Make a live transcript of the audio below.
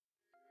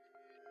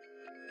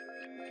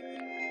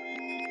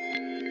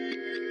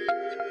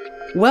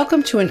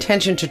Welcome to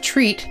Intention to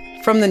Treat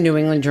from the New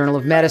England Journal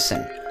of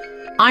Medicine.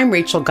 I'm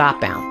Rachel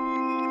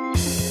Gottbaum.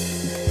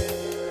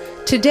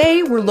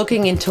 Today, we're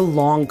looking into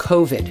long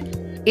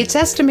COVID. It's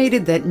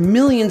estimated that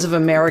millions of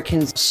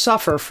Americans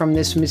suffer from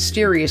this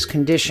mysterious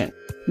condition,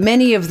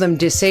 many of them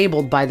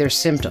disabled by their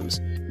symptoms.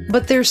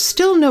 But there's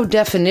still no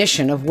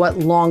definition of what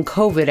long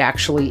COVID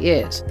actually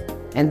is,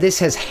 and this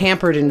has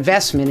hampered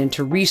investment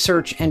into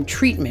research and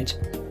treatment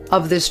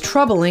of this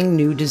troubling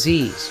new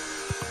disease.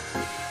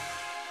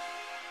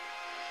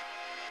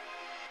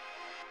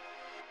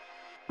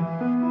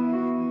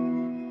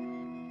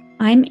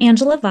 I'm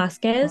Angela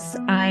Vasquez.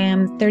 I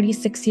am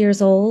 36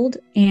 years old,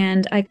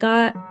 and I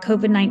got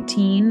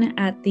COVID-19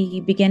 at the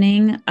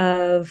beginning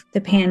of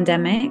the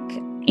pandemic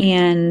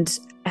and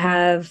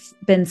have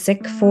been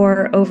sick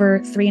for over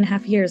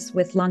 3.5 years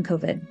with long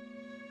COVID.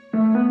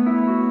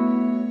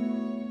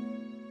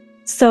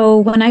 So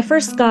when I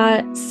first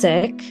got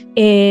sick,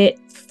 it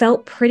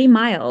felt pretty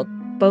mild.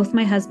 Both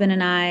my husband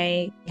and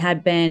I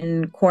had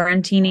been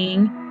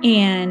quarantining,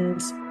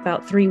 and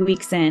about 3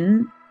 weeks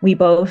in, we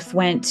both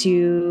went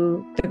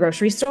to the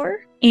grocery store,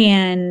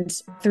 and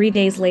 3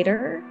 days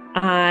later,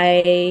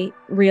 I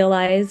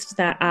realized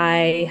that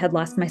I had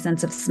lost my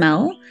sense of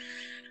smell.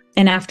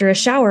 And after a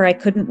shower, I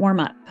couldn't warm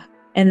up.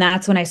 And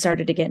that's when I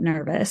started to get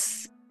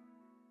nervous.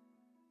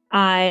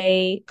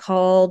 I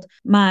called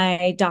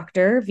my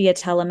doctor via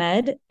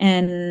telemed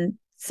and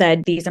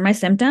said, "These are my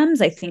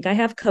symptoms. I think I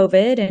have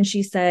COVID." And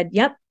she said,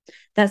 "Yep,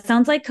 that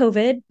sounds like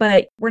COVID,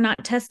 but we're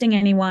not testing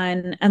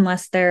anyone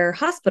unless they're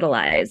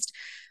hospitalized.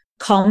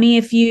 Call me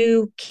if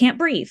you can't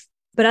breathe,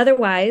 but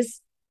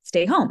otherwise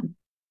stay home."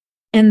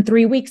 And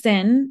 3 weeks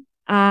in,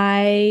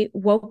 I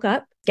woke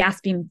up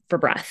gasping for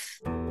breath.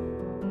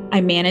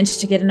 I managed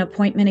to get an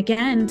appointment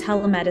again,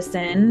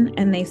 telemedicine,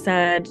 and they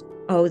said,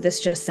 "Oh, this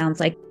just sounds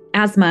like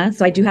asthma."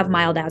 So I do have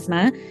mild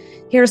asthma.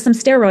 "Here are some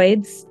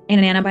steroids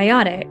and an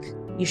antibiotic.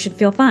 You should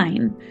feel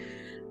fine."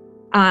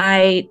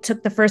 I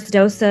took the first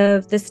dose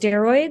of the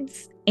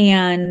steroids,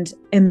 and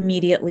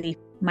immediately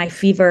my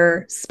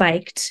fever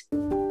spiked.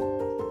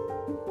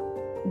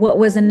 What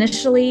was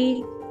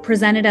initially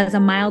presented as a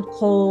mild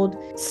cold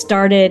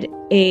started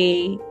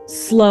a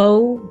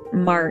slow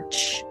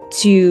march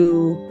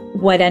to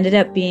what ended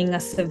up being a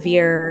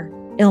severe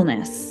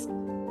illness.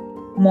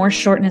 More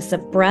shortness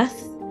of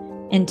breath,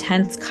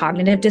 intense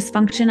cognitive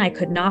dysfunction. I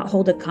could not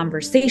hold a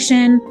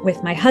conversation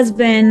with my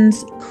husband,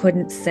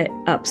 couldn't sit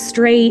up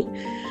straight.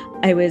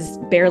 I was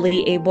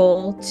barely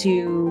able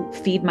to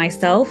feed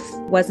myself,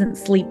 wasn't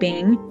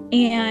sleeping,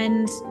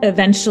 and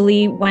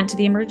eventually went to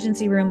the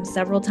emergency room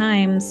several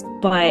times.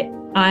 But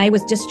I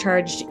was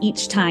discharged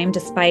each time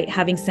despite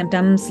having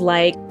symptoms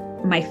like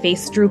my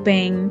face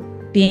drooping,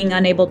 being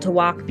unable to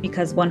walk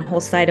because one whole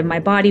side of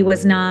my body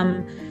was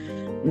numb,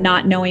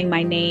 not knowing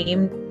my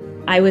name.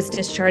 I was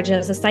discharged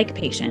as a psych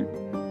patient.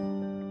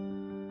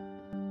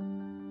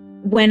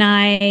 When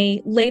I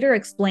later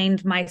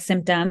explained my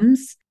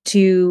symptoms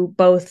to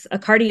both a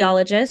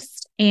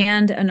cardiologist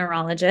and a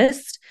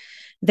neurologist,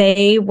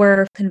 they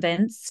were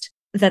convinced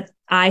that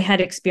I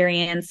had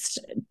experienced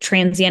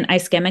transient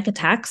ischemic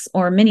attacks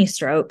or mini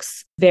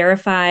strokes,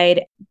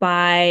 verified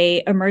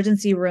by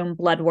emergency room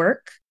blood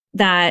work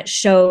that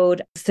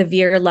showed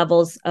severe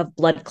levels of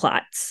blood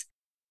clots.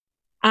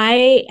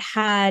 I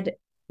had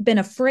been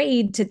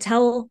afraid to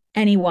tell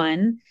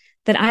anyone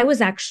that I was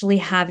actually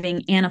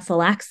having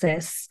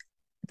anaphylaxis,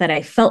 that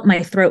I felt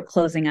my throat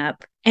closing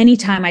up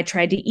anytime I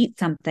tried to eat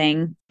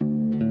something.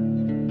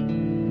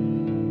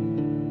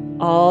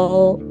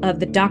 All of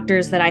the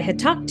doctors that I had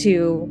talked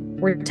to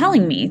were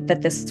telling me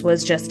that this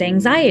was just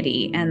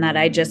anxiety and that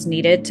I just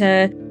needed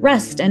to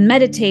rest and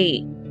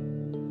meditate.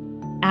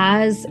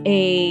 As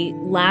a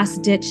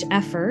last-ditch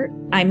effort,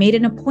 I made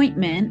an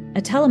appointment,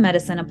 a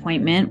telemedicine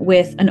appointment,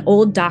 with an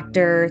old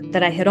doctor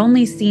that I had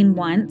only seen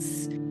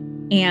once.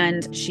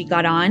 And she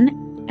got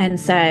on and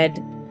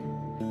said,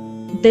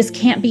 "This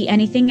can't be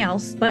anything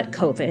else but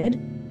COVID.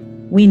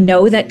 We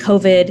know that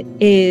COVID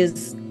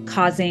is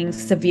causing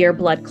severe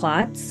blood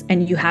clots,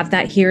 and you have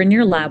that here in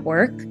your lab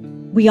work.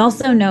 We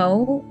also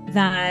know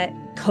that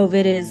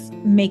COVID is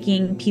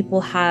making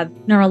people have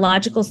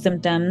neurological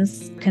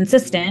symptoms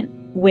consistent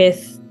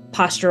with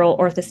postural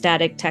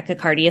orthostatic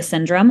tachycardia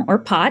syndrome, or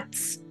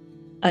POTS,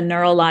 a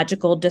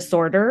neurological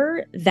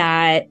disorder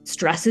that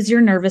stresses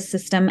your nervous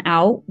system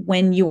out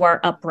when you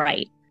are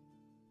upright.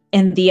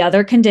 And the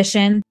other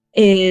condition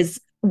is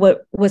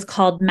what was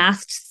called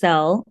mast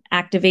cell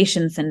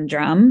activation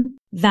syndrome,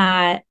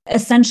 that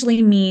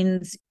essentially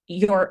means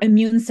your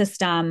immune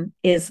system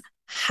is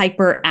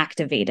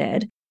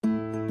hyperactivated.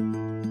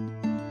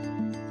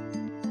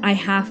 I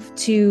have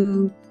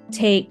to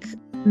take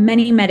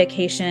many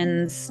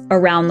medications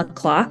around the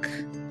clock,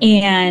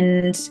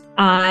 and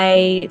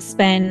I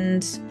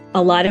spend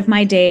a lot of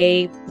my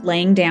day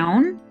laying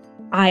down.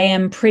 I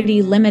am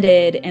pretty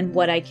limited in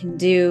what I can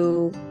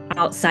do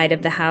outside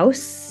of the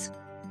house.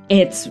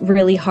 It's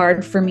really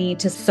hard for me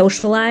to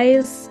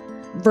socialize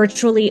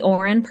virtually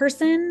or in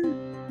person.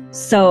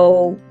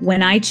 So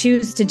when I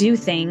choose to do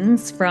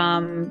things,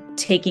 from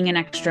taking an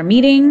extra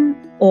meeting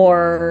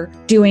or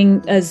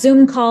doing a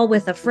Zoom call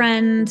with a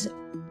friend,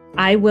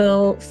 I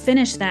will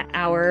finish that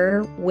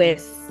hour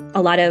with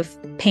a lot of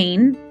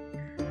pain.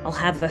 I'll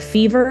have a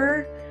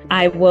fever.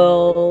 I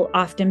will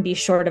often be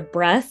short of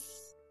breath.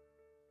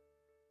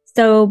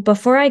 So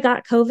before I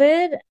got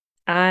COVID,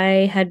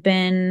 I had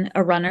been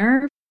a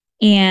runner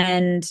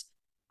and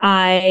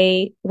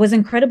I was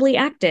incredibly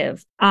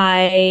active.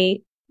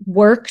 I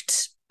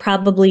worked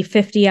probably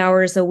 50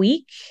 hours a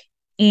week,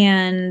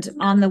 and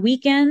on the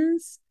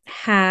weekends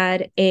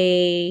had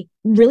a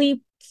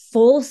really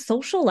full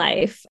social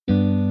life.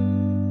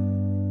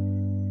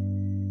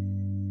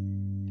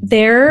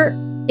 There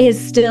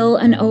is still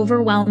an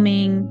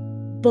overwhelming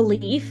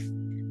belief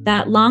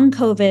that long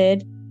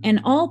COVID and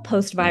all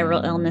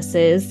post-viral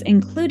illnesses,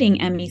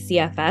 including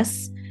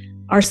ME/CFS,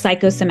 are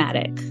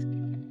psychosomatic.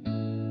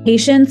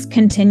 Patients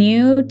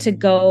continue to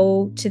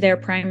go to their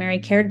primary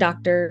care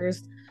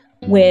doctors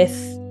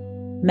with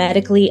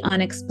medically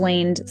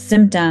unexplained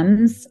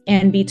symptoms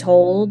and be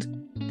told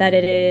that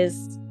it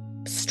is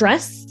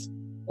stress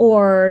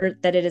or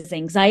that it is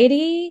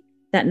anxiety,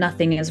 that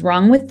nothing is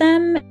wrong with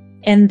them,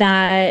 and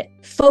that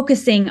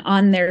focusing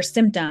on their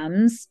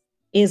symptoms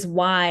is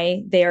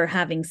why they are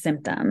having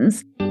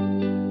symptoms.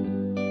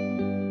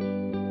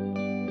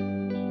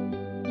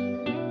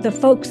 The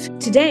folks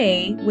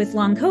today with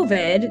long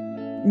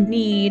COVID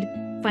need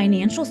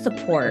financial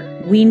support.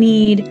 We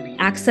need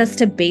access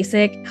to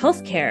basic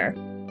healthcare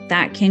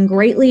that can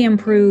greatly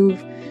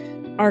improve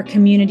our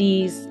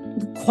community's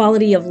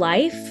quality of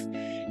life.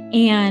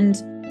 And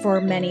for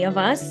many of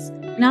us,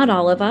 not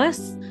all of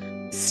us,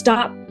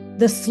 stop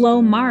the slow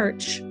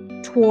march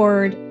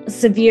toward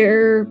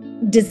severe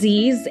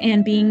disease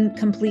and being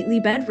completely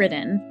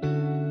bedridden.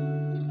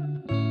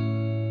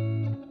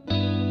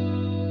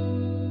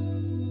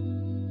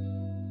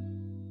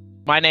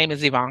 My name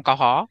is Ivanka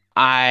Hall.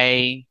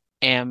 I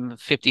am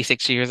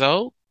 56 years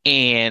old,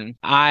 and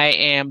I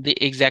am the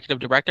executive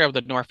director of the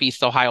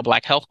Northeast Ohio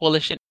Black Health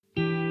Coalition.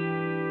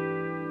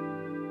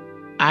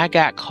 I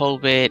got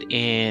COVID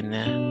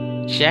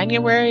in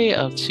January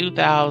of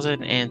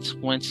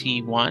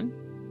 2021.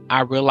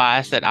 I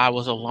realized that I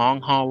was a long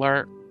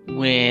hauler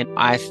when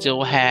I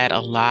still had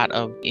a lot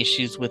of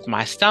issues with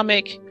my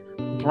stomach,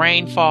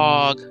 brain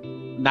fog,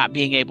 not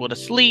being able to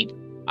sleep.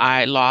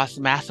 I lost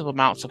massive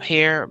amounts of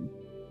hair.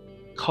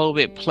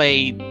 COVID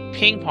played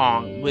ping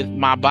pong with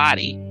my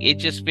body. It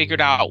just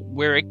figured out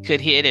where it could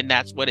hit, and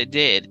that's what it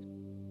did.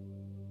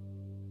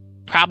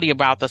 Probably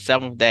about the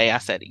 7th day, I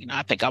said,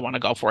 I think I want to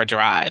go for a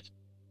drive.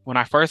 When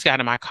I first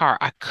got in my car,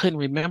 I couldn't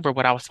remember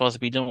what I was supposed to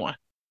be doing.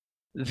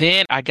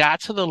 Then I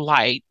got to the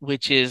light,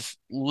 which is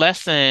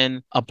less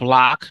than a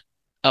block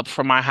up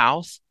from my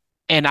house,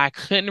 and I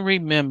couldn't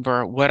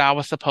remember what I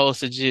was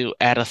supposed to do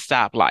at a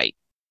stoplight.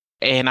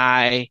 And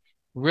I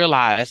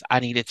realized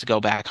I needed to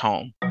go back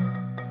home.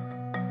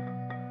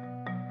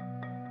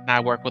 I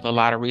work with a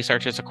lot of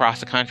researchers across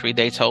the country.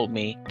 They told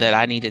me that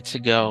I needed to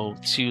go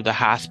to the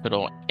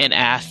hospital and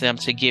ask them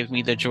to give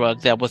me the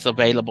drug that was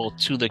available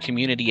to the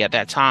community at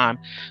that time,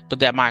 but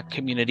that my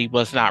community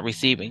was not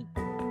receiving.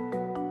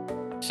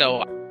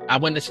 So I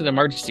went into the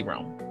emergency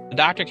room. The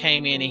doctor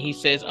came in and he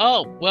says,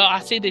 "Oh, well, I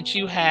see that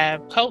you have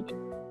COVID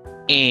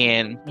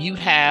and you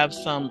have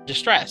some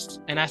distress."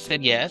 And I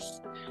said,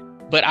 "Yes,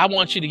 but I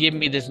want you to give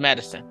me this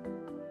medicine."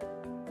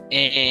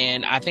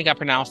 And I think I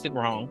pronounced it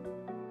wrong,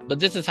 but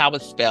this is how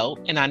it's spelled,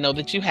 and I know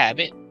that you have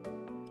it.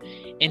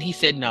 And he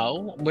said,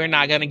 "No, we're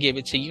not going to give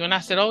it to you." And I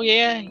said, "Oh,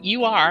 yeah,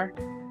 you are."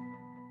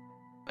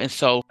 And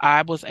so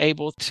I was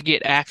able to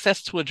get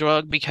access to a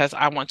drug because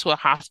I went to a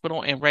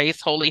hospital and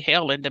raised holy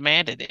hell and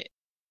demanded it.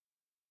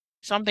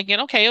 So I'm thinking,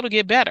 okay, it'll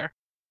get better.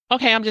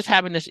 Okay, I'm just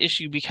having this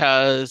issue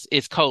because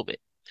it's COVID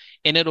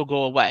and it'll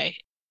go away.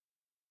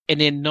 And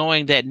then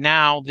knowing that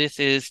now this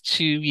is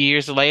 2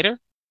 years later,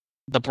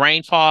 the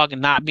brain fog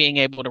and not being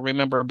able to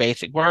remember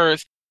basic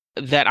words,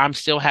 that I'm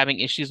still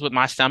having issues with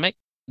my stomach.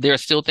 There are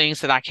still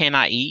things that I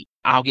cannot eat.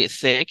 I'll get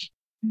sick.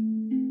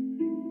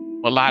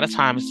 A lot of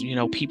times,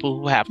 people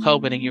who have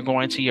COVID and you're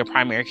going to your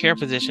primary care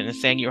physician and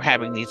saying you're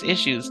having these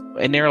issues,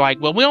 and they're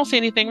like, "Well, we don't see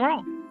anything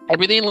wrong.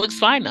 Everything looks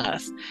fine to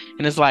us."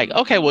 And it's like,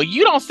 okay, well,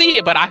 you don't see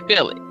it, but I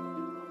feel it.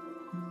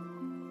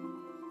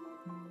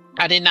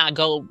 I did not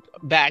go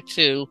back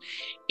to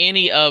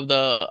any of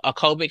a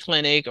COVID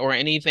clinic or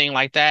anything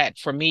like that.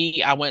 For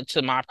me, I went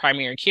to my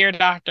primary care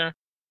doctor.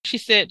 She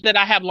said that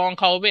I have long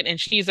COVID, and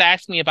she's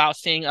asked me about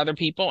seeing other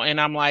people.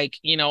 And I'm like,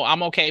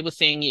 I'm okay with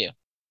seeing you.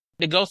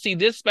 To go see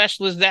this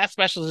specialist, that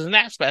specialist, and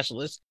that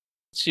specialist,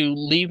 to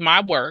leave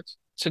my work,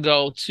 to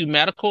go to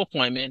medical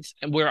appointments,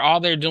 and where all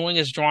they're doing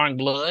is drawing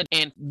blood.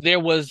 And there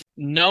was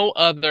no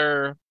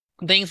other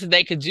things that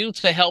they could do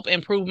to help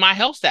improve my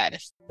health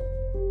status.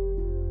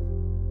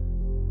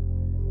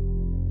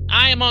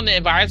 I am on the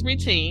advisory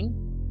team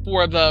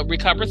for the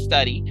Recover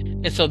study.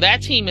 And so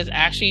that team is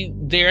actually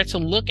there to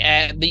look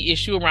at the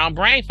issue around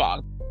brain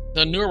fog,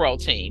 the neuro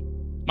team.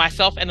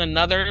 Myself and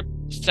another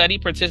study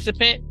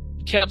participant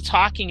kept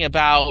talking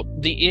about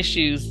the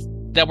issues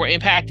that were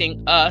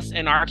impacting us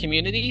and our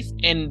communities,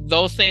 and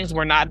those things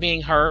were not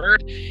being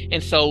heard.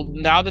 And so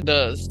now that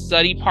the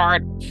study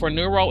part for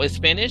neuro is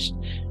finished,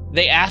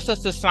 they asked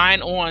us to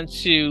sign on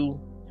to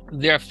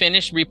their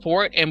finished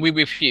report, and we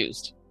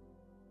refused.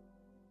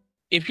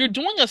 If you're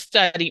doing a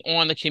study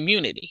on the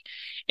community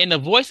and the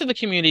voice of the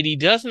community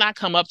does not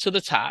come up to the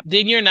top,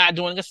 then you're not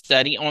doing a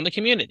study on the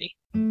community.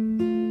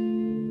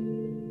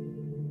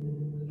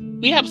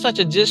 We have such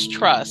a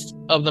distrust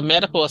of the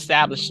medical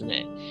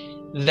establishment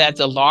that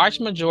the large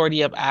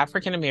majority of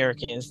African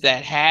Americans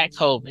that had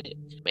COVID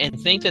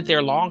and think that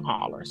they're long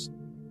haulers,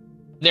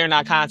 they're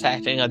not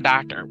contacting a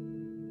doctor.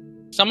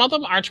 Some of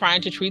them are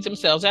trying to treat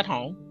themselves at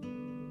home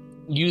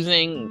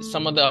using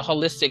some of the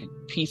holistic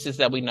pieces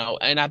that we know.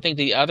 And I think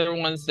the other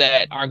ones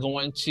that are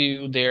going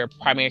to their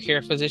primary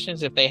care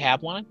physicians, if they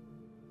have one,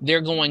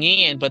 they're going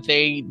in, but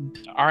they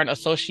aren't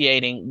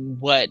associating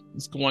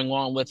what's going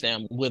on with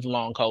them with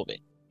long COVID.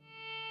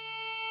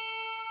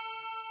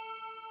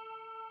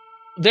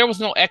 There was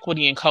no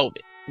equity in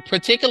COVID,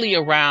 particularly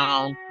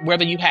around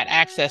whether you had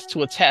access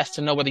to a test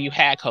to know whether you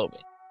had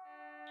COVID.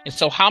 And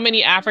so how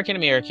many African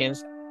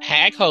Americans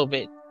had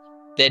COVID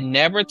that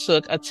never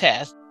took a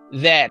test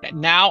that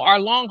now are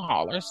long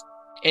haulers?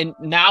 And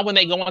now when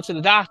they go on to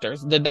the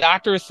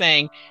doctor is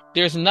saying,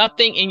 there's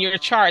nothing in your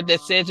chart that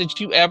says that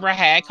you ever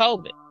had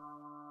COVID.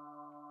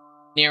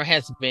 There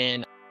has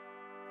been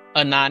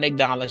a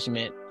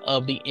non-acknowledgement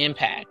of the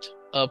impact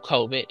of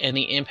COVID and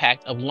the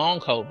impact of long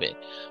COVID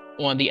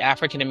on the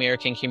African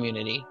American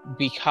community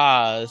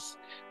because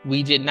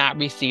we did not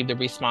receive the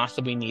response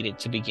that we needed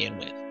to begin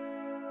with.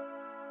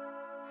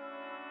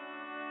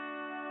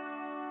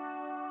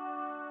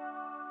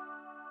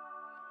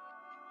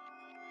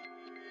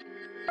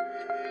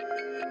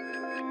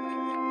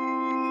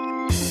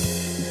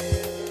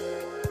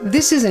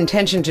 This is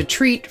Intention to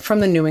Treat from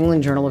the New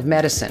England Journal of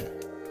Medicine.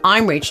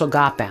 I'm Rachel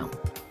Gottbaum.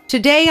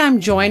 Today, I'm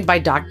joined by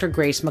Dr.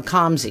 Grace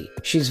McComsey.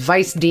 She's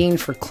Vice Dean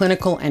for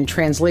Clinical and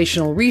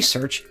Translational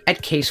Research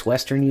at Case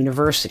Western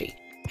University.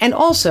 And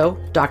also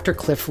Dr.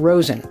 Cliff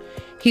Rosen.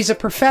 He's a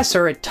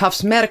professor at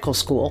Tufts Medical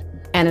School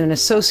and an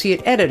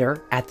associate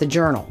editor at the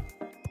Journal.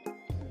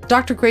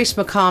 Dr. Grace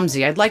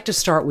McComsey, I'd like to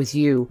start with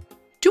you.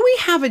 Do we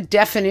have a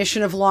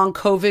definition of long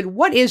COVID?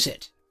 What is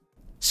it?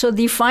 So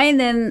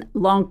defining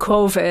long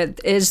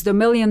COVID is the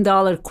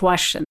million-dollar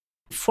question.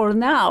 For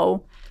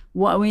now,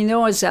 what we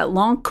know is that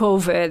long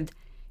COVID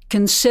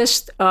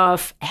consists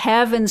of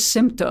having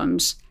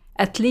symptoms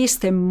at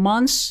least a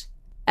month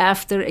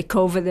after a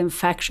COVID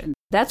infection.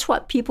 That's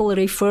what people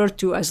refer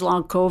to as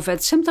long COVID.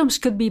 Symptoms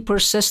could be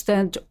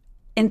persistent,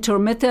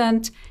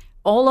 intermittent.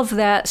 All of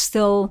that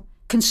still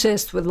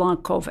consists with long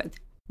COVID.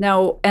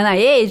 Now,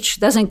 NIH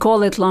doesn't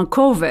call it long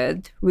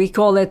COVID. We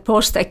call it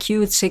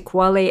post-acute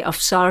sequelae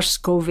of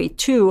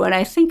SARS-CoV-2, and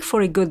I think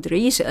for a good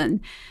reason,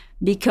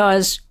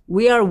 because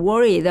we are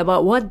worried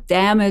about what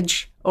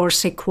damage or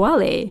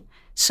sequelae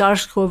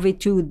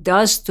SARS-CoV-2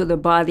 does to the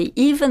body,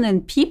 even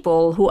in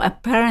people who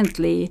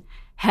apparently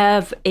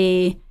have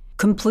a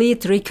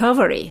complete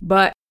recovery,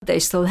 but they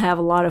still have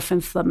a lot of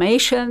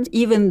inflammation,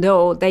 even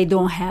though they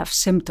don't have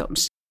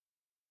symptoms.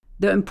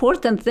 The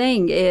important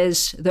thing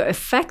is the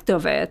effect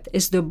of it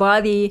is the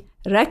body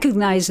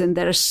recognizing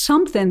there's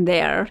something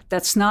there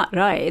that's not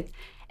right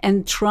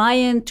and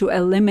trying to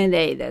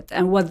eliminate it.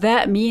 And what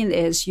that means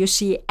is you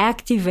see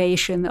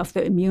activation of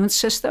the immune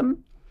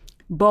system,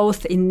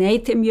 both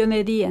innate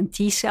immunity and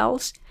T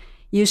cells.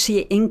 You see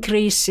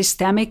increased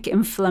systemic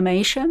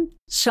inflammation.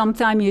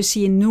 Sometimes you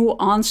see new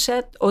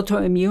onset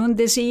autoimmune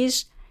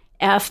disease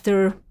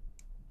after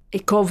a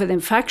COVID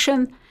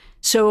infection.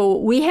 So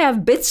we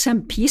have bits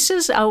and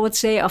pieces, I would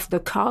say, of the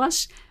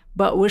cause,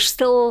 but we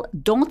still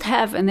don't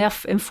have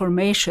enough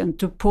information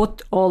to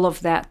put all of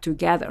that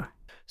together.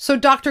 So,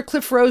 Dr.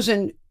 Cliff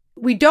Rosen,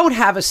 we don't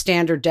have a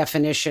standard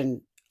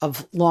definition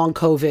of long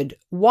COVID.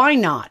 Why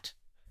not?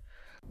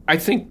 I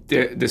think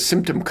the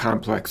symptom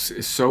complex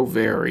is so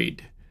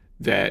varied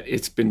that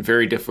it's been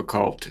very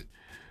difficult.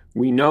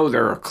 We know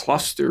there are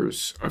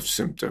clusters of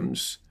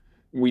symptoms.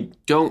 We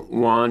don't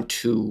want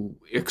to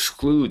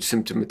exclude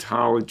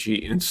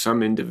symptomatology in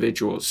some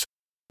individuals.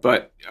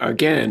 But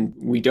again,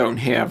 we don't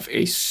have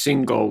a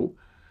single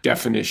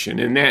definition,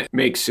 and that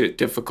makes it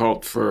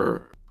difficult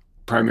for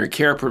primary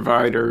care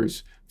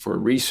providers, for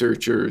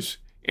researchers,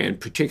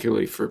 and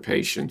particularly for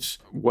patients,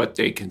 what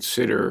they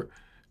consider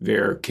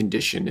their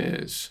condition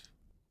is.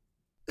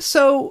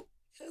 So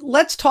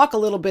let's talk a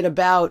little bit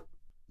about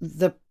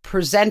the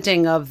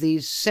presenting of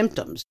these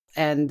symptoms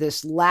and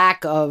this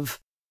lack of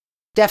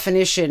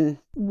definition.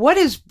 What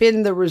has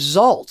been the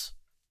result?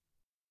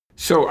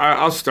 So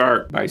I'll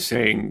start by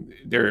saying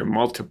there are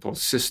multiple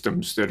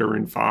systems that are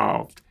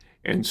involved.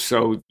 And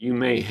so you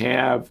may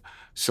have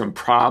some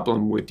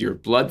problem with your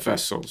blood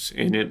vessels,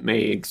 and it may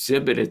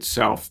exhibit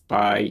itself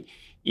by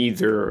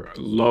either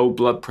low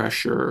blood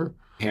pressure,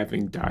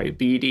 having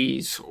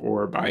diabetes,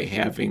 or by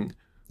having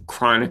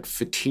chronic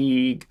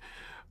fatigue.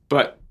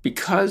 But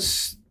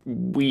because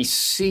we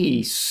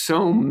see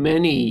so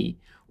many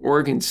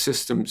organ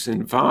systems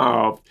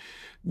involved,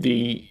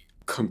 the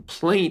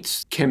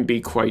complaints can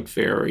be quite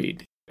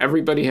varied.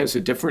 Everybody has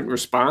a different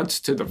response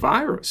to the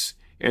virus.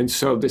 And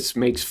so this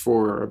makes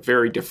for a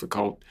very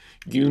difficult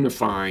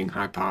unifying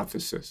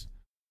hypothesis.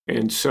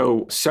 And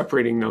so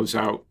separating those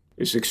out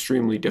is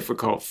extremely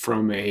difficult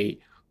from a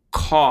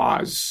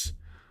cause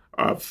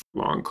of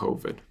long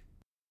COVID.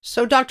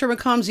 So, Dr.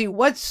 McComsey,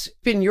 what's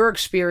been your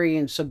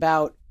experience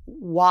about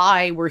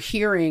why we're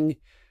hearing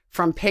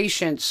from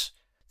patients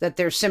that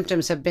their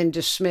symptoms have been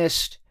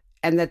dismissed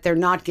and that they're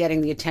not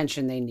getting the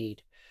attention they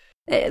need?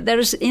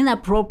 There's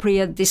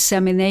inappropriate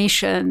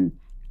dissemination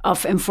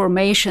of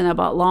information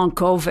about long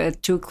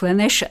COVID to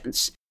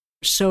clinicians.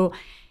 So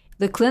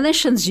the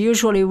clinicians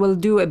usually will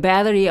do a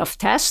battery of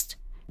tests,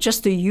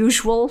 just the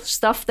usual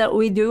stuff that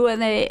we do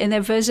in a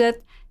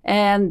visit,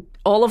 and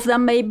all of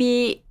them may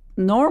be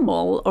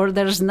normal or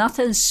there's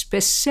nothing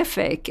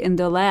specific in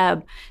the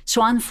lab.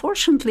 So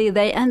unfortunately,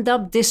 they end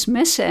up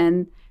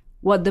dismissing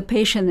what the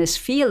patient is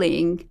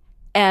feeling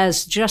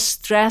as just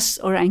stress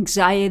or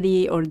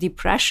anxiety or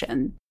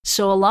depression.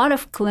 So a lot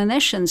of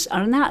clinicians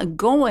are not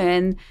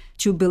going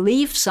to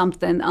believe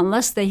something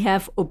unless they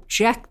have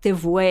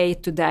objective way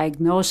to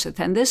diagnose it.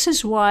 And this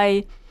is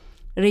why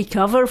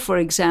Recover, for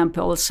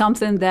example,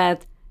 something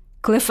that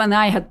Cliff and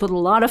I had put a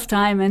lot of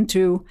time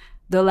into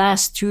the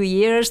last 2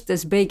 years,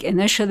 this big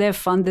initiative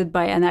funded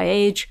by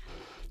NIH,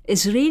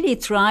 is really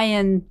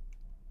trying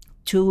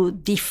to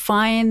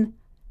define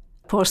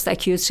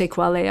post-acute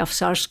sequelae of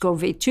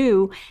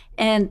SARS-CoV-2,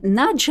 and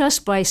not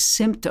just by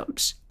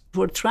symptoms.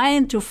 We're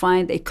trying to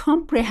find a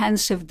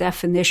comprehensive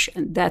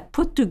definition that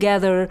put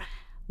together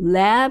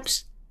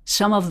labs,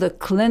 some of the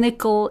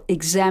clinical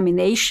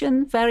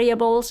examination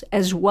variables,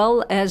 as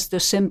well as the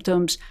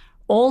symptoms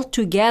all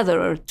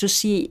together to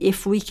see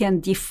if we can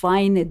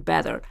define it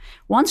better.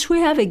 Once we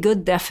have a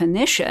good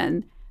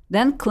definition,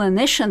 then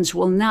clinicians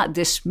will not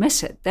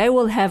dismiss it. They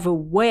will have a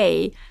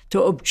way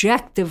to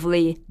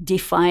objectively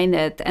define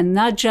it and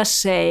not just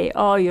say,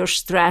 oh, you're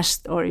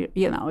stressed or,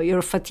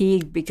 you're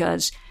fatigued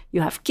because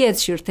you have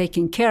kids you're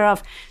taking care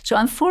of. So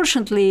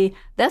unfortunately,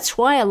 that's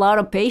why a lot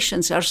of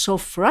patients are so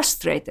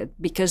frustrated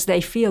because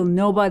they feel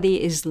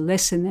nobody is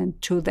listening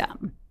to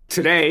them.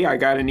 Today, I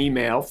got an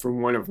email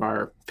from one of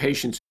our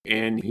patients,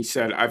 and he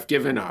said, I've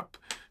given up.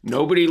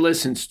 Nobody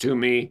listens to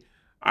me.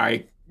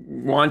 I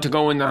want to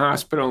go in the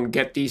hospital and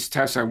get these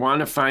tests. I want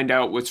to find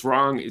out what's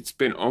wrong. It's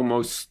been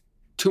almost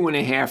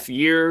 2.5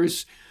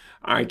 years.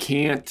 I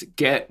can't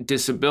get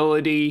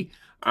disability.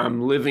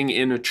 I'm living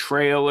in a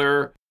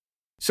trailer.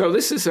 So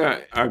this is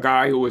a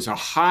guy who was a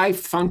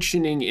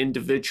high-functioning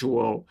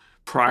individual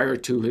prior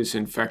to his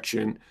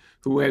infection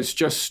who has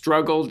just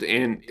struggled,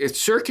 and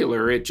it's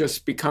circular. It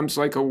just becomes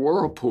like a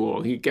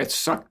whirlpool. He gets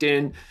sucked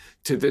in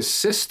to this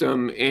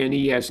system, and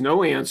he has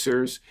no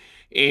answers.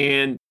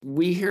 And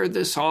we hear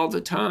this all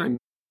the time.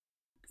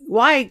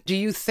 Why do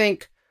you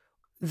think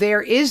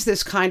there is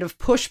this kind of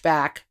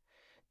pushback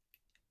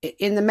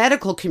in the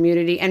medical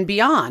community and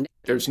beyond?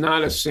 There's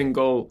not a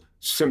single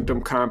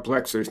symptom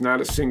complex. There's not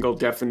a single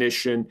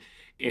definition.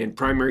 And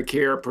primary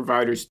care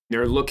providers,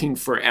 they're looking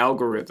for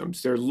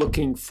algorithms. They're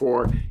looking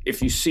for,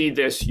 if you see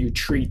this, you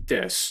treat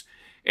this.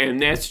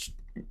 And that's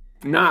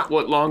not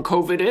what long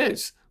COVID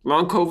is.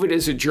 Long COVID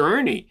is a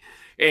journey.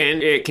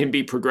 And it can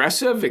be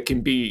progressive, it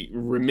can be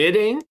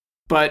remitting,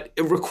 but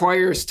it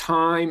requires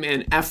time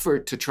and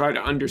effort to try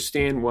to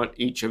understand what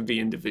each of the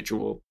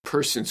individual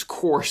person's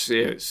course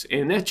is.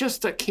 And that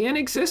just can't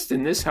exist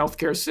in this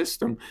healthcare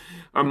system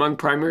among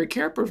primary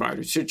care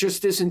providers. There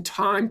just isn't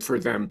time for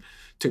them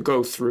to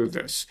go through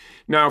this.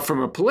 Now, from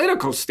a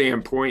political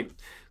standpoint,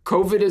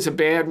 COVID is a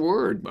bad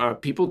word.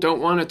 People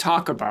don't want to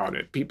talk about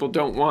it. People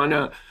don't want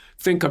to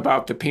think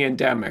about the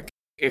pandemic.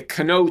 It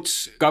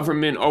connotes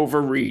government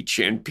overreach,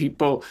 and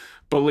people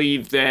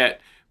believe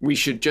that we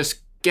should just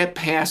get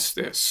past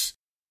this.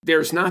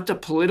 There's not the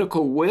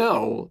political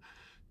will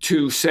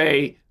to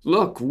say,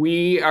 look,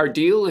 we are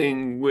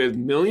dealing with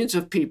millions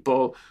of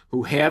people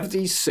who have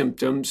these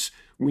symptoms.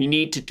 We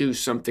need to do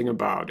something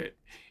about it.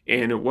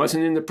 And it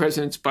wasn't in the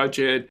president's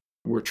budget.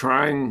 We're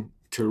trying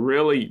to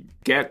really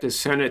get the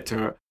Senate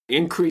to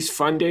increase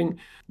funding.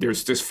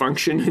 There's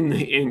dysfunction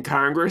in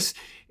Congress,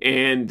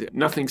 and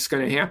nothing's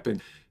going to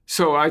happen.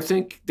 So I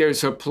think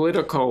there's a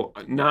political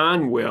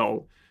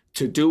non-will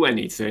to do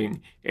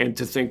anything and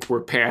to think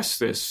we're past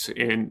this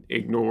and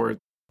ignore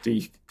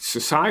the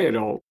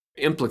societal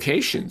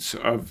implications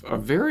of a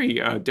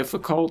very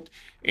difficult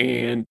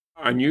and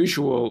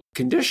unusual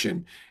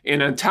condition.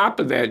 And on top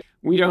of that,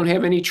 we don't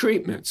have any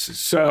treatments.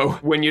 So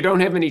when you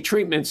don't have any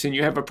treatments and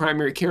you have a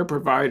primary care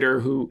provider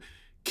who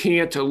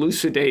can't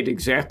elucidate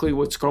exactly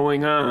what's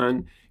going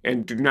on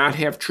and do not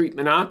have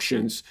treatment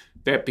options,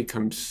 that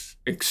becomes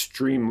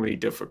extremely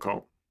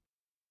difficult.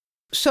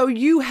 So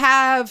you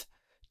have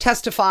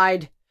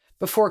testified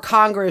before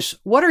Congress.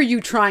 What are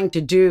you trying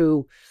to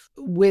do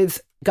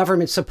with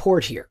government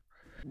support here?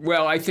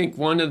 Well, I think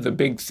one of the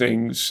big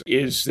things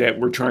is that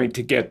we're trying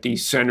to get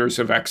these centers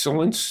of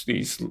excellence,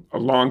 these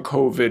long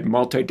COVID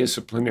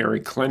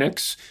multidisciplinary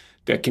clinics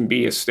that can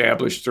be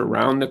established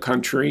around the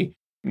country,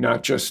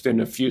 not just in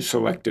a few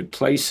selected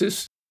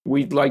places.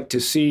 We'd like to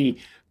see,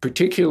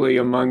 particularly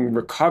among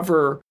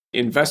recover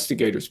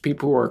investigators,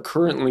 people who are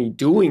currently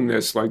doing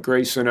this, like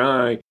Grace and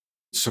I,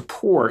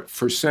 support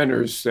for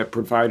centers that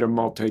provide a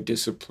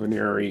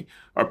multidisciplinary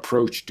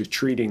approach to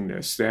treating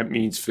this. That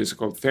means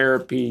physical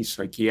therapy,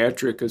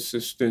 psychiatric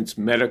assistance,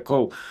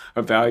 medical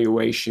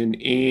evaluation,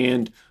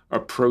 and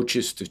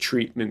approaches to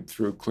treatment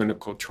through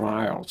clinical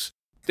trials.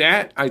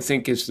 That, I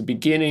think, is the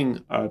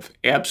beginning of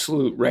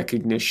absolute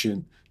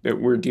recognition that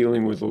we're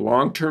dealing with a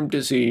long-term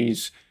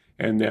disease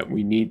and that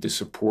we need the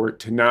support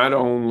to not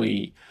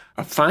only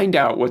find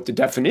out what the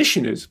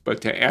definition is, but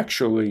to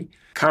actually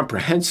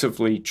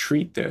comprehensively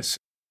treat this.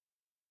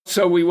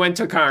 So we went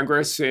to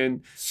Congress,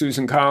 and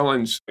Susan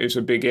Collins is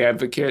a big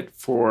advocate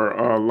for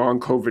long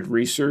COVID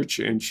research,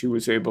 and she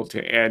was able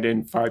to add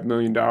in $5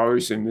 million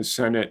in the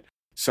Senate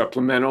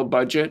supplemental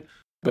budget.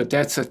 But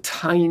that's a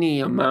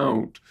tiny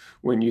amount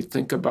when you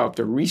think about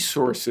the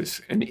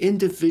resources an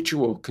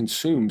individual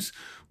consumes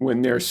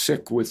when they're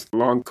sick with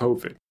long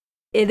COVID.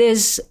 It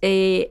is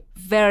a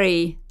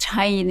very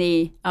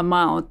tiny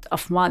amount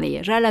of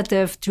money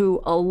relative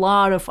to a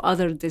lot of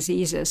other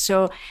diseases.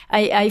 So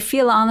I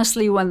feel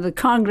honestly when the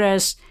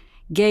Congress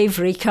gave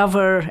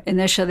Recover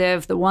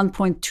Initiative the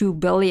 $1.2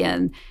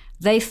 billion,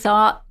 they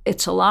thought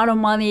it's a lot of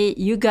money.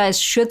 You guys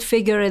should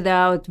figure it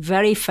out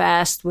very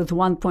fast with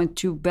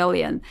 $1.2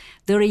 billion.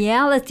 The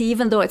reality,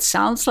 even though it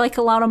sounds like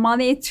a lot of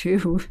money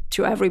to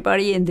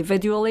everybody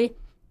individually,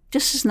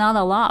 this is not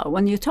a lot.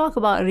 When you talk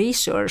about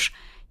research,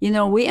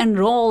 we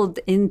enrolled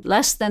in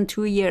less than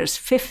 2 years,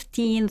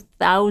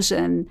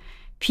 15,000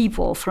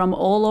 people from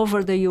all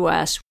over the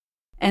U.S.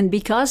 And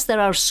because there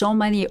are so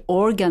many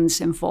organs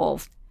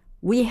involved,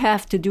 we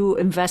have to do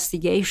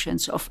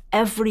investigations of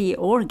every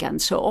organ.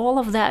 So all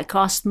of that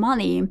costs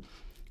money.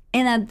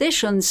 In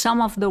addition, some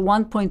of the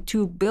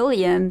 $1.2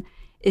 billion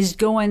is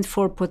going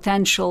for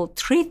potential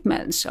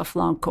treatments of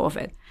long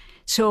COVID.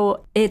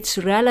 So it's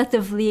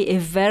relatively a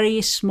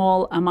very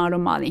small amount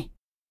of money.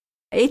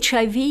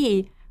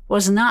 HIV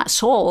was not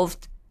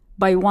solved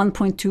by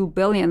 $1.2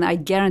 billion, I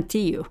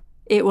guarantee you.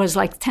 It was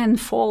like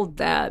tenfold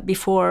that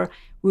before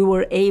we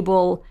were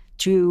able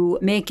to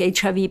make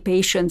HIV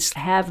patients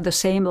have the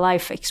same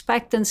life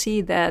expectancy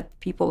that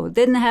people who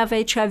didn't have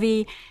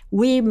HIV.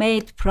 We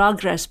made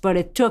progress, but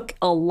it took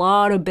a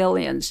lot of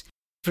billions.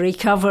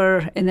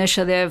 Recover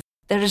Initiative,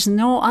 there is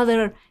no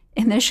other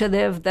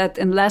initiative that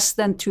in less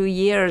than 2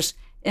 years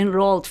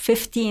enrolled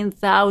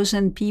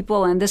 15,000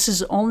 people, and this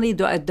is only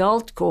the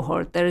adult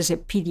cohort. There is a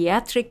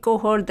pediatric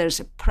cohort,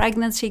 there's a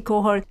pregnancy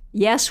cohort.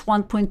 Yes,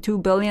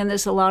 $1.2 billion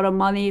is a lot of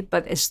money,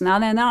 but it's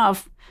not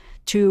enough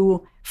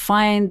to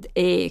find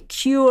a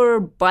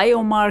cure,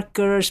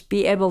 biomarkers,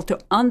 be able to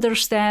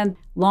understand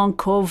long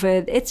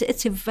COVID.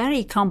 It's a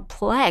very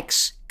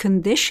complex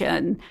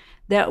condition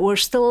that we're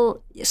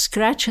still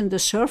scratching the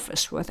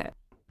surface with it.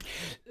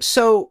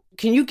 So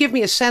can you give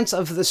me a sense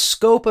of the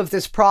scope of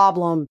this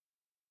problem?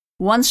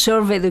 One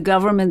survey the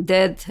government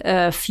did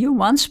a few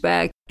months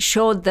back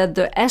showed that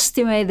the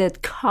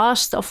estimated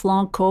cost of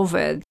long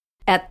COVID,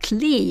 at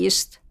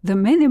least the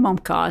minimum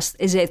cost,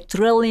 is $1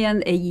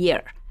 trillion a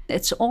year.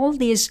 It's all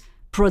these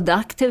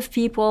productive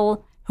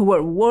people who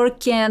are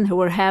working,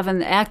 who are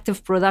having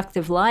active,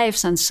 productive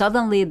lives, and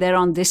suddenly they're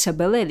on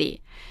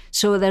disability.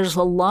 So there's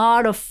a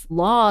lot of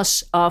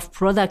loss of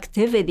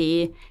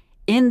productivity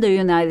in the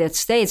United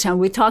States. And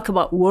we talk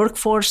about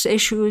workforce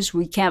issues.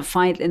 We can't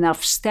find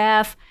enough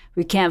staff.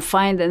 We can't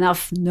find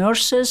enough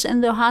nurses in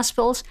the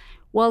hospitals.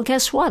 Well,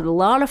 guess what? A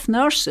lot of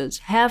nurses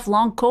have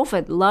long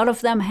COVID. A lot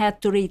of them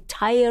had to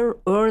retire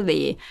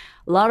early.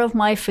 A lot of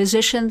my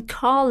physician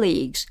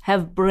colleagues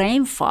have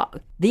brain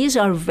fog. These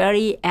are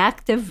very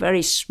active,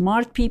 very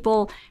smart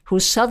people who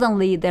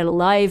suddenly their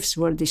lives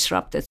were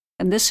disrupted.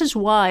 And this is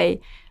why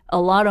a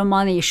lot of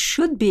money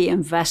should be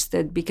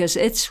invested, because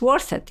it's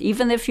worth it.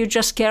 Even if you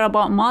just care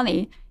about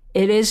money,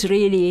 it is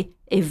really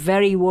a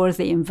very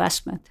worthy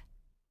investment.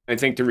 I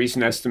think the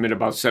recent estimate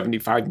about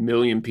 75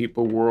 million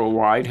people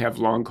worldwide have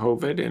long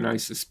COVID, and I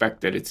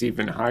suspect that it's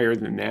even higher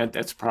than that.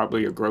 That's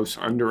probably a gross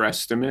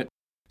underestimate.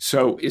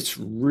 So it's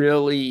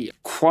really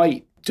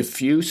quite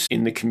diffuse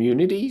in the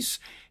communities,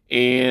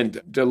 and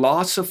the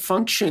loss of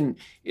function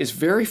is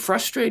very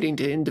frustrating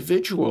to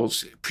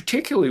individuals,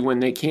 particularly when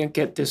they can't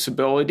get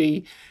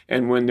disability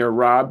and when they're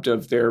robbed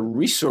of their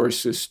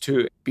resources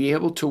to be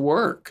able to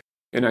work.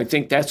 And I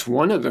think that's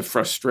one of the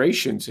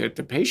frustrations at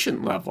the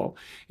patient level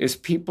is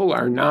people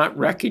are not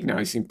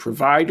recognizing,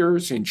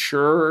 providers,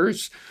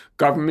 insurers,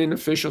 government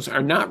officials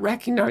are not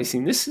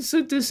recognizing this is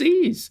a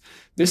disease.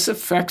 This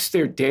affects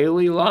their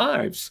daily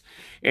lives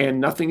and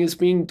nothing is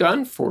being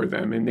done for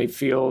them. And they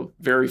feel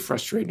very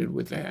frustrated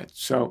with that.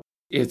 So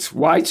it's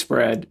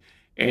widespread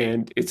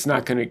and it's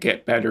not going to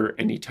get better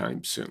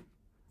anytime soon.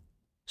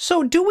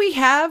 So do we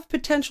have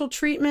potential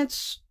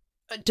treatments?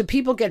 Do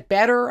people get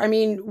better? I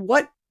mean,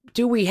 what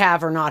do we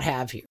have or not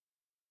have here?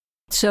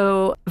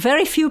 So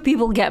very few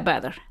people get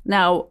better.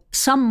 Now,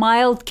 some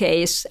mild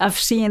case I've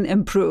seen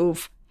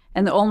improve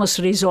and almost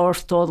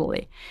resolve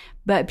totally.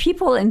 But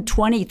people in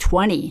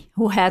 2020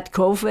 who had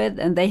COVID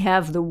and they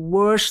have the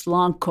worst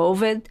long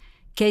COVID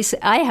case,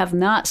 I have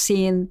not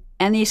seen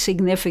any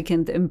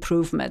significant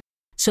improvement.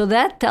 So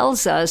that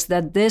tells us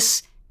that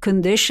this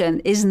condition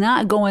is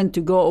not going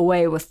to go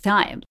away with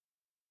time.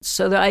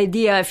 So the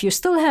idea, if you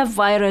still have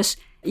virus,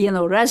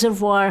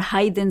 reservoir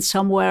hiding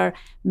somewhere,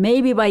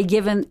 maybe by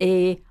giving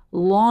a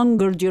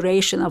longer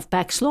duration of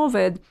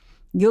Paxlovid,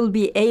 you'll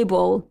be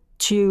able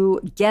to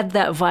get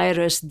that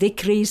virus,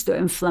 decrease the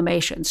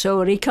inflammation.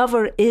 So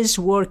Recover is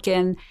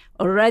working,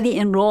 already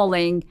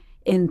enrolling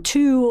in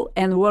 2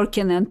 and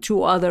working in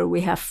 2 other.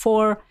 We have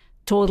 4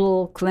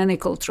 total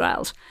clinical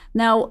trials.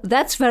 Now,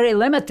 that's very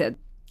limited.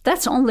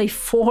 That's only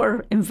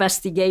 4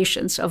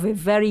 investigations of a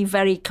very,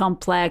 very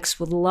complex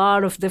with a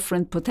lot of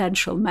different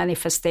potential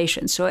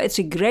manifestations. So it's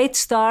a great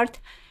start,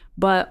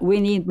 but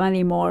we need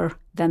many more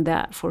than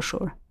that for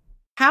sure.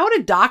 How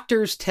do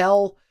doctors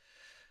tell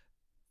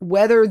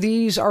whether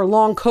these are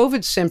long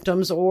COVID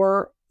symptoms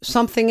or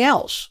something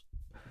else?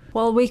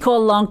 Well, we call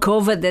long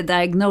COVID the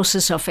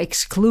diagnosis of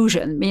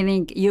exclusion,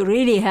 meaning you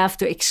really have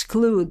to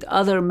exclude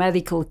other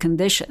medical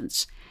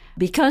conditions.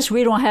 Because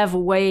we don't have a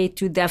way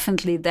to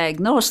definitely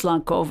diagnose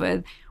long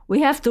COVID,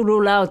 we have to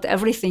rule out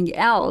everything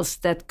else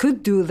that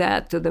could do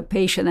that to the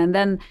patient.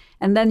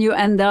 And then you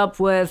end up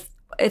with,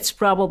 it's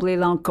probably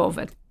long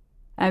COVID.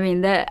 I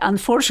mean,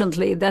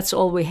 unfortunately, that's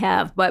all we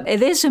have. But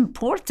it is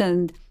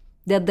important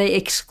that they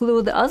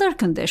exclude other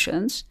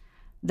conditions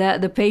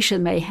that the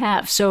patient may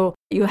have. So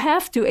you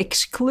have to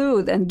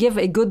exclude and give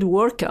a good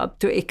workup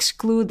to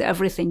exclude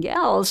everything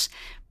else,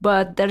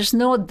 but there's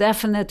no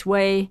definite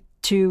way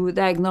to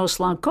diagnose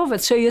long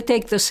COVID. So you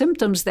take the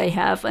symptoms they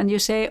have and you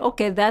say,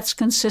 okay, that's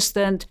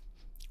consistent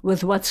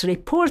with what's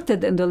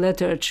reported in the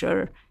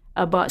literature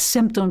about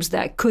symptoms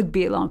that could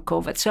be long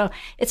COVID. So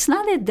it's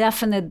not a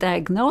definite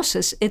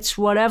diagnosis. It's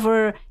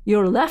whatever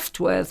you're left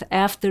with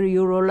after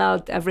you rule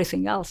out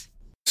everything else.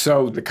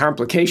 So the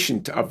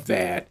complication of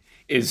that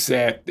is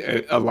that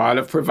a lot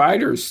of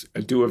providers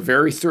do a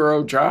very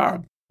thorough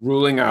job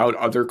ruling out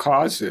other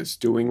causes,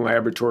 doing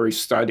laboratory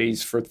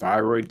studies for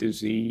thyroid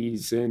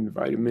disease and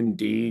vitamin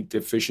D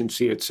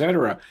deficiency, et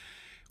cetera.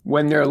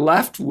 When they're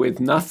left with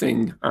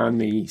nothing on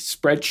the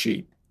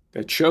spreadsheet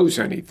that shows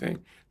anything,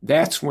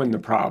 that's when the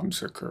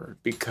problems occur,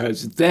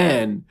 because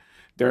then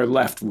they're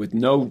left with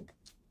no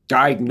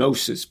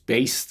diagnosis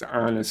based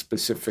on a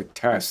specific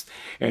test.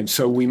 And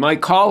so we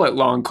might call it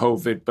long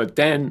COVID, but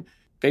then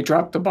they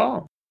drop the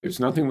ball. There's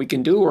nothing we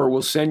can do, or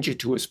we'll send you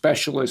to a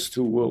specialist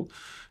who will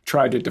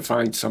try to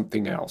define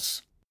something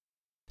else.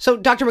 So,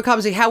 Dr.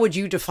 McComsey, how would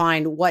you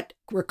define what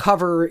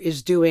Recover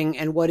is doing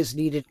and what is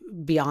needed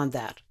beyond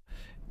that?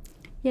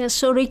 Yeah,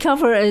 so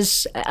Recover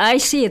I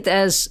see it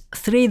as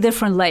 3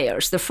 different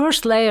layers. The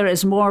first layer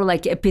is more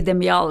like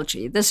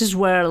epidemiology. This is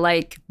where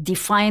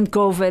define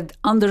COVID,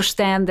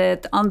 understand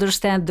it,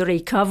 understand the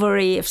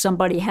recovery. If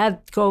somebody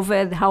had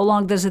COVID, how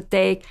long does it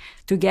take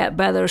to get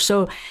better?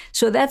 So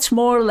that's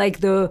more like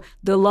the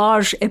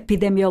large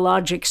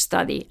epidemiologic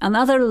study.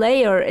 Another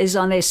layer is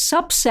on a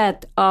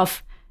subset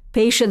of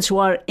patients who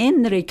are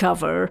in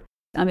Recover.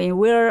 I mean,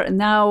 we're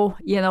now,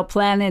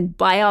 planning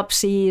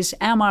biopsies,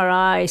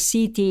 MRI,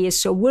 CTs.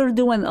 So we're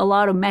doing a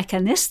lot of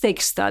mechanistic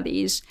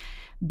studies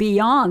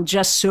beyond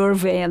just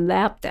survey and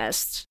lab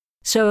tests.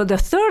 So the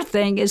third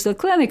thing is the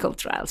clinical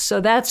trials.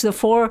 So that's the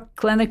 4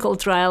 clinical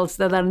trials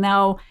that are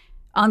now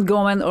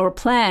ongoing or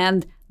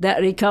planned that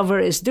Recover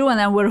is doing,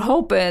 and we're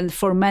hoping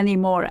for many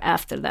more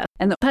after that.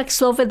 And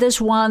Paxlovid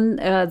is one.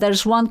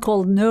 There's one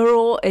called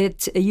Neuro.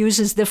 It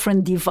uses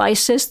different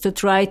devices to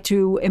try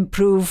to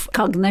improve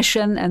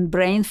cognition and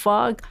brain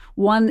fog.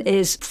 One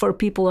is for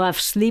people who have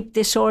sleep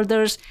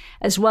disorders,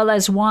 as well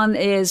as one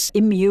is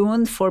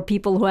immune for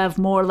people who have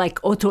more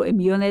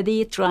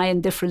autoimmunity,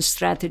 trying different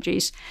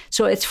strategies.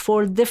 So it's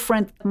for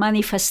different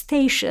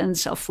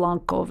manifestations of long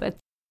COVID.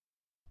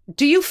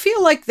 Do you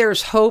feel like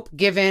there's hope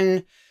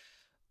given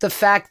the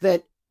fact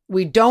that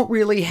we don't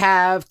really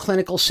have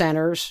clinical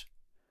centers,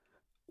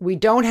 we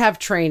don't have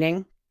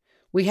training,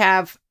 we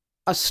have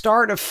a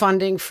start of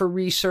funding for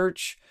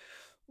research?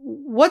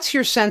 What's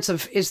your sense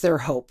of, is there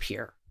hope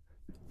here?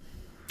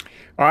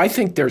 I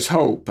think there's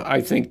hope.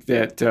 I think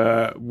that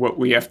what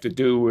we have to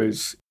do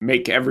is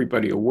make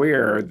everybody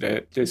aware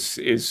that this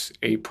is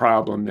a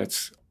problem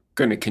that's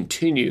going to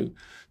continue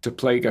to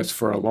plague us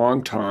for a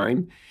long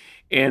time,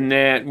 and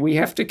that we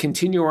have to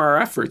continue our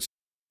efforts.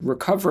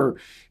 Recover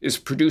is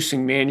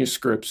producing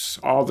manuscripts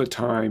all the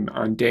time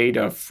on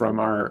data from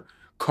our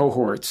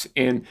cohorts.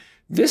 And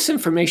this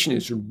information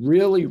is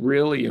really,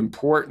 really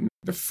important.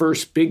 The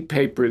first big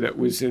paper that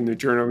was in the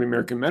Journal of the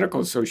American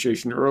Medical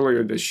Association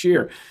earlier this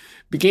year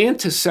began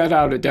to set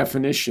out a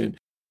definition.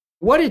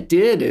 What it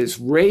did is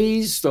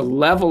raise the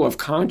level of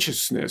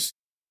consciousness.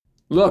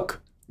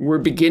 Look, we're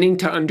beginning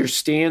to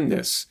understand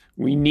this.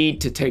 We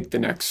need to take the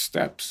next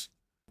steps.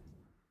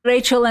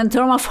 Rachel, in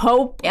terms of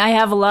hope, I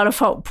have a lot of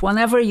hope.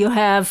 Whenever you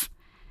have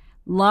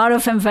a lot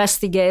of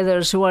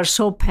investigators who are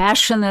so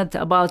passionate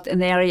about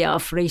an area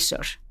of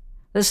research,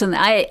 Listen,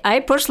 I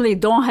personally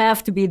don't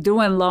have to be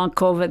doing long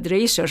COVID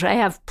research. I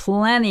have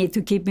plenty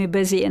to keep me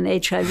busy in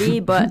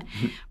HIV, but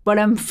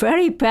I'm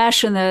very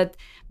passionate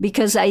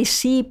because I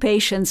see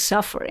patients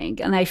suffering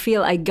and I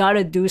feel I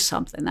gotta do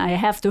something. I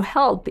have to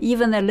help,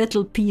 even a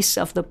little piece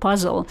of the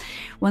puzzle.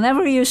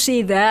 Whenever you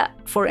see that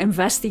for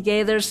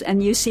investigators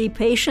and you see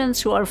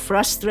patients who are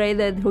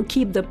frustrated, who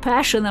keep the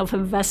passion of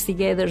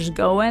investigators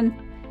going,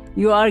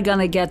 you are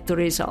gonna get the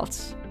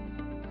results.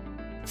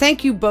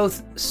 Thank you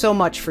both so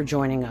much for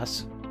joining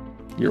us.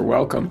 You're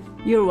welcome.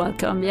 You're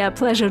welcome. Yeah,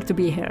 pleasure to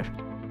be here.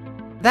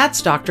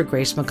 That's Dr.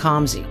 Grace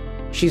McComsey.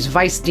 She's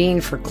Vice Dean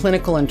for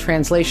Clinical and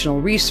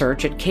Translational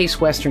Research at Case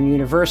Western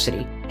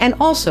University, and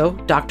also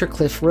Dr.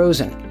 Cliff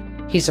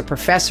Rosen. He's a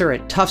professor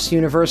at Tufts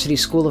University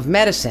School of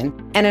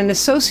Medicine and an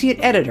associate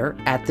editor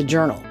at the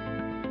Journal.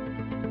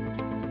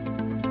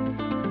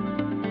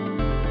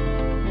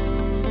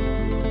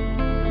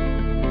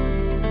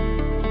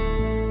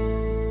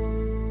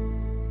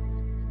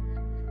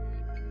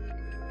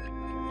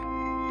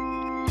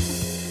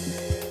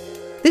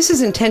 This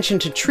is Intention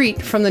to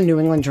Treat from the New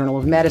England Journal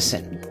of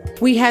Medicine.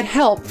 We had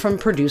help from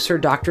producer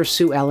Dr.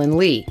 Sue Ellen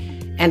Lee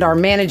and our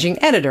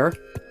managing editor,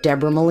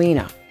 Deborah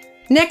Molina.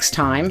 Next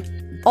time,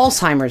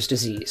 Alzheimer's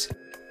disease.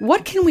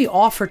 What can we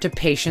offer to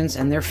patients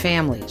and their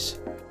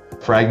families?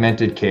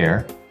 Fragmented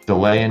care,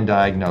 delay in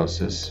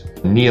diagnosis,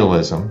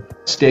 nihilism,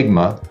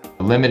 stigma,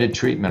 limited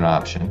treatment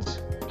options.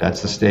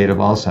 That's the state of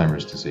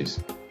Alzheimer's disease.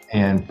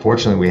 And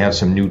fortunately, we have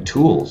some new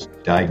tools,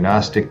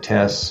 diagnostic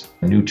tests,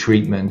 new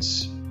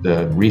treatments,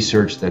 the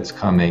research that's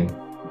coming,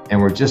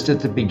 and we're just at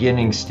the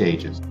beginning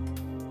stages.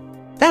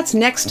 That's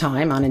next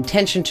time on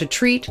Intention to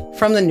Treat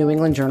from the New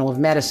England Journal of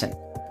Medicine.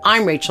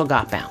 I'm Rachel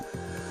Gottbaum.